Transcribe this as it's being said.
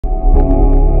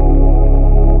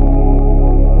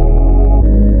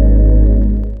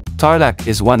Tarlac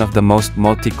is one of the most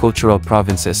multicultural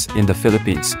provinces in the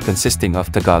Philippines, consisting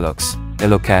of Tagalogs,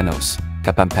 Ilocanos,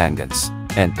 Kapampangans,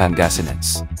 and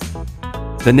Pangasinans.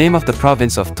 The name of the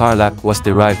province of Tarlac was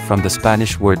derived from the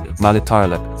Spanish word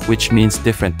Malitarlac, which means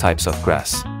different types of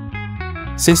grass.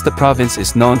 Since the province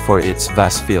is known for its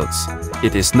vast fields,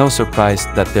 it is no surprise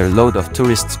that there are a load of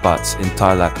tourist spots in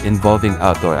Tarlac involving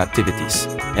outdoor activities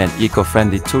and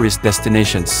eco-friendly tourist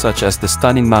destinations such as the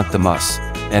stunning Mount Damas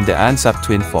and the Ansap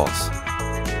Twin Falls.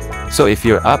 So if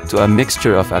you're up to a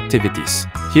mixture of activities,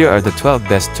 here are the 12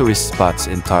 best tourist spots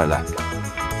in Tarlac.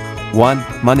 1.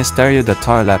 Monasterio de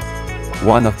Tarlac.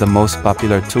 One of the most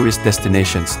popular tourist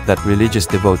destinations that religious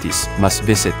devotees must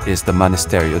visit is the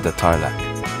Monasterio de Tarlac.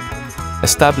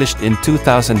 Established in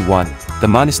 2001, the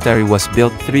monastery was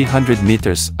built 300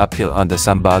 meters uphill on the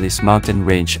Zambales mountain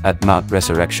range at Mount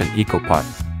Resurrection Eco Park,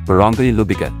 Barangay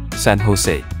Lubigan, San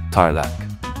Jose, Tarlac.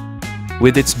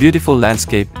 With its beautiful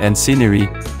landscape and scenery,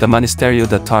 the Monasterio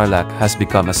de Tarlac has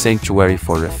become a sanctuary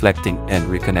for reflecting and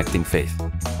reconnecting faith.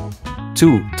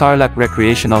 2. Tarlac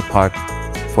Recreational Park.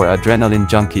 For adrenaline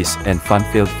junkies and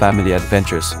fun-filled family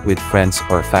adventures with friends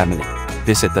or family,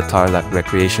 visit the Tarlac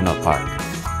Recreational Park.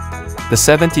 The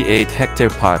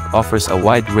 78-hectare park offers a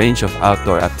wide range of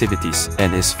outdoor activities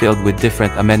and is filled with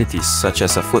different amenities such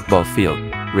as a football field,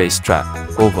 racetrack,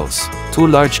 ovals, 2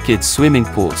 large kids swimming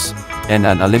pools, and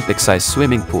an Olympic-sized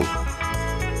swimming pool.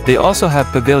 They also have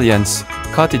pavilions,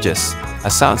 cottages, a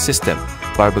sound system,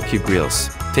 barbecue grills,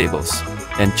 tables,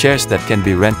 and chairs that can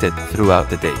be rented throughout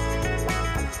the day.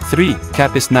 3.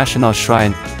 Capiz National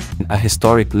Shrine. A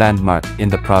historic landmark in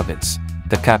the province,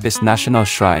 the Capiz National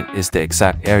Shrine is the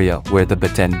exact area where the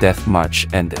Bataan Death March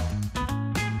ended.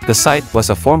 The site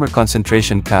was a former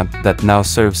concentration camp that now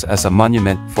serves as a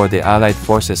monument for the Allied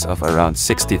forces of around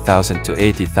 60,000 to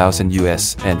 80,000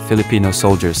 US and Filipino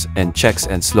soldiers and Czechs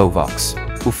and Slovaks,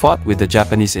 who fought with the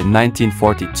Japanese in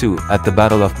 1942 at the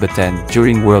Battle of Bataan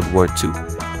during World War II.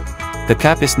 The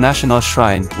Capiz National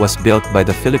Shrine was built by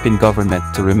the Philippine government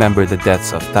to remember the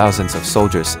deaths of thousands of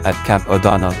soldiers at Camp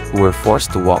O'Donnell who were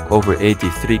forced to walk over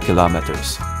 83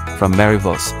 kilometers, from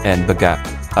Mariveles and Bagac,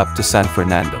 up to San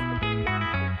Fernando.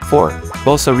 4.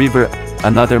 Bolsa River.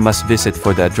 Another must-visit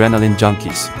for the adrenaline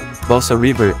junkies. Bolsa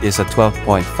River is a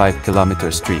 12.5-kilometer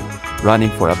stream, running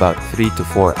for about 3 to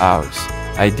 4 hours,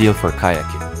 ideal for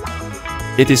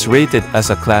kayaking. It is rated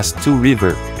as a Class 2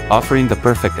 river, offering the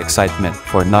perfect excitement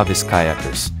for novice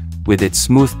kayakers, with its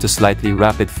smooth to slightly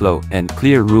rapid flow and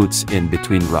clear routes in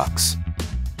between rocks.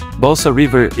 Bolsa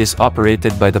River is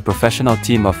operated by the professional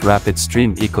team of Rapid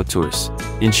Stream Eco Tours,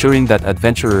 ensuring that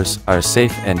adventurers are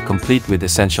safe and complete with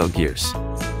essential gears.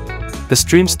 The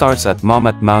stream starts at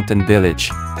Momat Mountain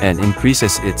Village and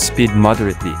increases its speed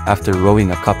moderately after rowing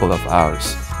a couple of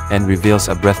hours, and reveals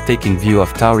a breathtaking view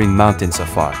of towering mountains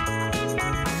afar.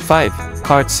 5.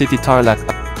 Cart City Tarlac.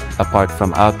 Apart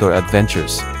from outdoor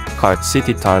adventures, Cart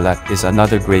City Tarlac is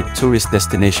another great tourist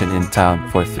destination in town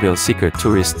for thrill-seeker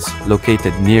tourists,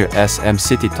 located near SM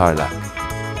City Tarlac.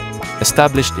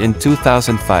 Established in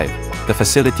 2005, the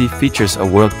facility features a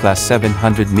world-class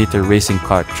 700-meter racing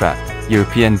kart track,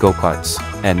 European go-karts,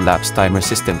 and laps timer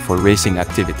system for racing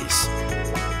activities.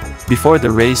 Before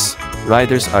the race,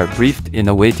 riders are briefed in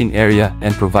a waiting area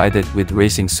and provided with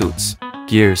racing suits,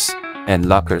 gears, and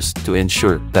lockers to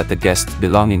ensure that the guests'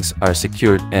 belongings are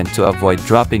secured and to avoid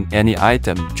dropping any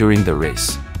item during the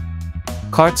race.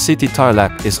 Cart City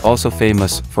Tarlac is also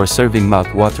famous for serving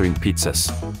mouth-watering pizzas,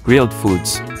 grilled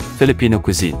foods, Filipino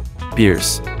cuisine,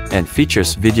 beers, and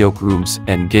features video rooms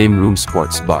and game room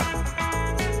sports bar.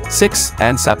 6.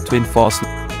 Ansap Twin Falls.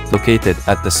 Located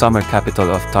at the summer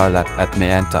capital of Tarlac at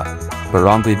Mayanta,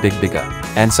 Barangay Bigbiga,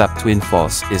 Ansap Twin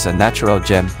Falls is a natural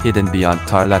gem hidden beyond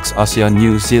Tarlac's Ocean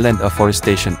New Zealand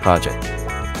afforestation project.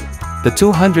 The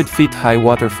 200 feet high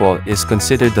waterfall is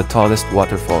considered the tallest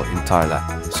waterfall in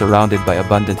Tarlac, surrounded by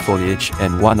abundant foliage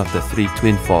and one of the 3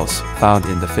 twin falls found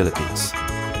in the Philippines.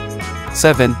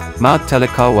 7. Mount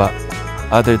Talakawa.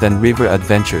 Other than river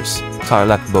adventures,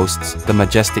 Tarlac boasts the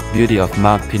majestic beauty of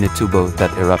Mount Pinatubo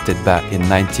that erupted back in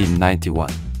 1991.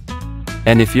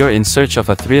 And if you're in search of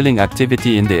a thrilling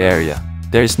activity in the area,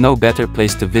 there is no better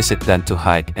place to visit than to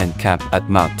hike and camp at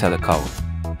Mount Talakawa.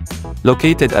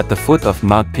 Located at the foot of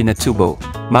Mount Pinatubo,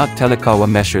 Mount Talakawa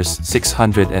measures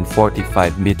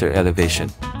 645-meter elevation,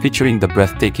 featuring the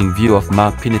breathtaking view of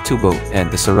Mount Pinatubo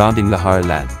and the surrounding Lahar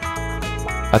land.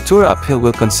 A tour uphill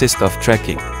will consist of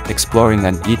trekking, exploring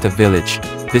an Ita village,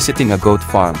 visiting a goat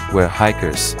farm where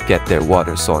hikers get their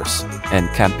water source, and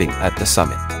camping at the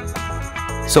summit.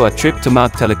 So a trip to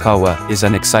Mount Talakawa is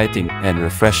an exciting and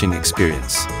refreshing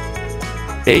experience.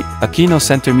 8. Aquino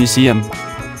Center Museum.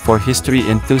 For history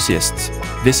enthusiasts,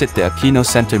 visit the Aquino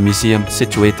Center Museum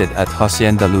situated at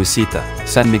Hacienda Luisita,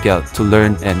 San Miguel to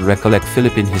learn and recollect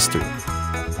Philippine history.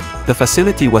 The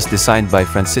facility was designed by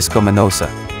Francisco Manosa,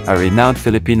 a renowned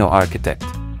Filipino architect,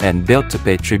 and built to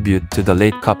pay tribute to the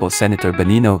late couple Senator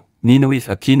Benigno Ninoy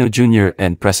Aquino Jr.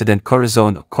 and President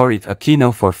Corazon Cory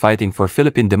Aquino for fighting for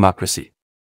Philippine democracy.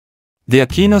 The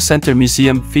Aquino Center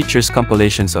Museum features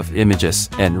compilations of images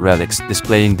and relics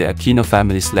displaying the Aquino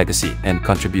family's legacy and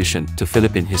contribution to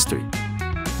Philippine history.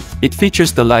 It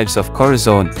features the lives of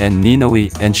Corazon and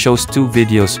Ninoy and shows 2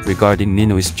 videos regarding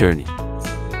Ninoy's journey.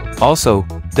 Also,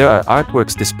 there are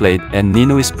artworks displayed and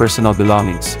Ninoy's personal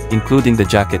belongings, including the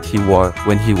jacket he wore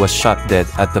when he was shot dead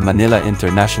at the Manila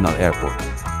International Airport.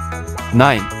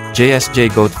 9.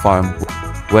 JSJ Goat Farm.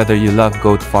 Whether you love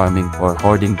goat farming or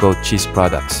hoarding goat cheese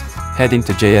products, heading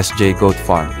to JSJ Goat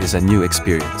Farm is a new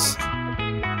experience.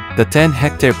 The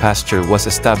 10-hectare pasture was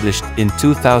established in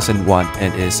 2001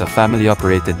 and is a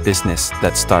family-operated business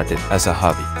that started as a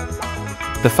hobby.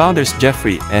 The founders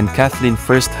Jeffrey and Kathleen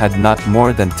first had not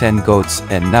more than 10 goats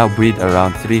and now breed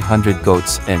around 300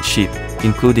 goats and sheep,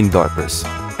 including Dorpers,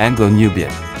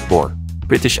 Anglo-Nubian, Boer,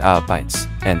 British Alpines,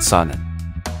 and Saanen.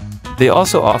 They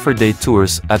also offer day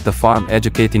tours at the farm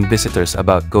educating visitors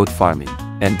about goat farming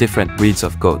and different breeds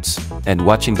of goats, and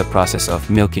watching the process of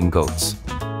milking goats.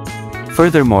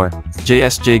 Furthermore,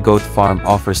 JSJ Goat Farm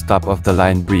offers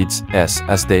top-of-the-line breeds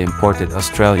as they imported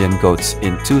Australian goats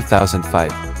in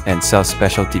 2005 and sells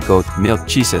specialty goat milk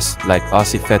cheeses like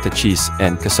Aussie Feta cheese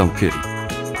and Kasong Puri.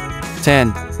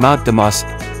 10. Mount Damas.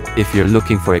 If you're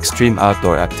looking for extreme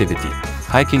outdoor activity,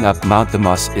 hiking up Mount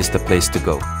Damas is the place to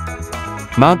go.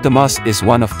 Mount Damas is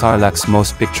one of Tarlac's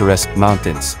most picturesque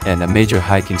mountains and a major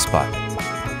hiking spot.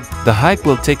 The hike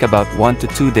will take about 1 to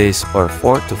 2 days or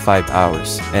 4 to 5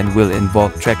 hours and will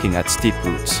involve trekking at steep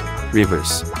routes,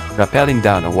 rivers, rappelling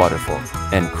down a waterfall,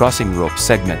 and crossing rope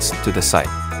segments to the site.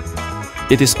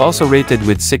 It is also rated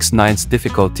with 6/9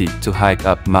 difficulty to hike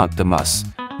up Mount Damas,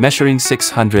 measuring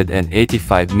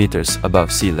 685 meters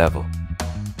above sea level.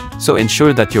 So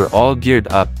ensure that you're all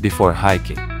geared up before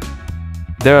hiking.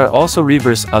 There are also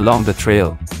rivers along the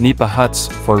trail, nipa huts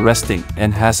for resting,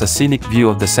 and has a scenic view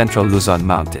of the central Luzon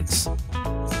mountains.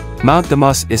 Mount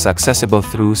Damas is accessible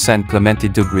through San Clemente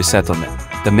Dugri Settlement,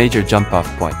 the major jump-off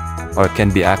point, or can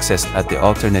be accessed at the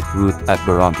alternate route at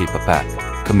Barangay Papac,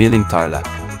 Camiling Tarlac.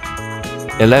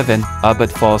 11.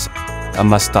 Abad Falls. A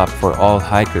must-stop for all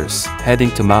hikers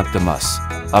heading to Mount Damas.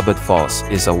 Abad Falls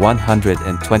is a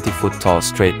 120-foot tall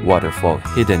straight waterfall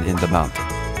hidden in the mountain.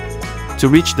 To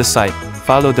reach the site,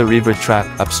 follow the river track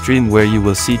upstream where you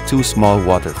will see 2 small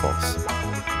waterfalls.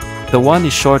 The one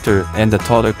is shorter and the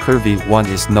taller curvy one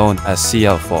is known as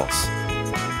CL Falls.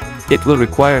 It will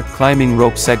require climbing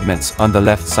rope segments on the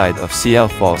left side of CL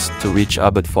Falls to reach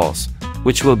Abad Falls,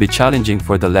 which will be challenging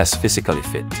for the less physically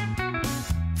fit.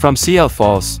 From CL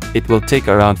Falls, it will take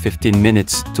around 15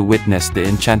 minutes to witness the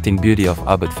enchanting beauty of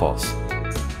Abad Falls.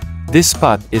 This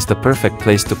spot is the perfect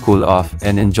place to cool off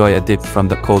and enjoy a dip from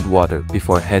the cold water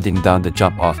before heading down the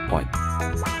jump-off point.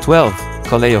 12.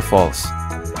 Coleo Falls.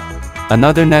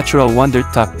 Another natural wonder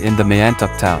tucked in the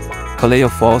Mayantop town, Coleo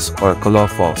Falls or Colo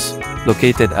Falls,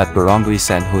 located at Barangay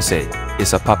San Jose,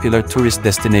 is a popular tourist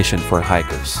destination for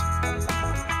hikers.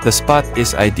 The spot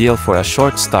is ideal for a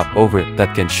short stopover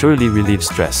that can surely relieve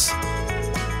stress.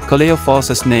 Coleo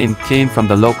Falls' name came from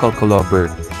the local Colo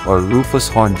bird, or Rufous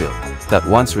Hornbill, that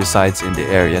once resides in the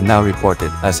area now reported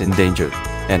as endangered,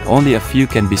 and only a few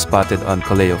can be spotted on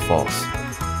Coleo Falls.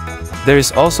 There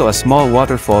is also a small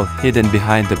waterfall hidden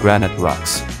behind the granite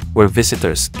rocks, where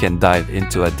visitors can dive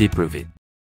into a deep ravine.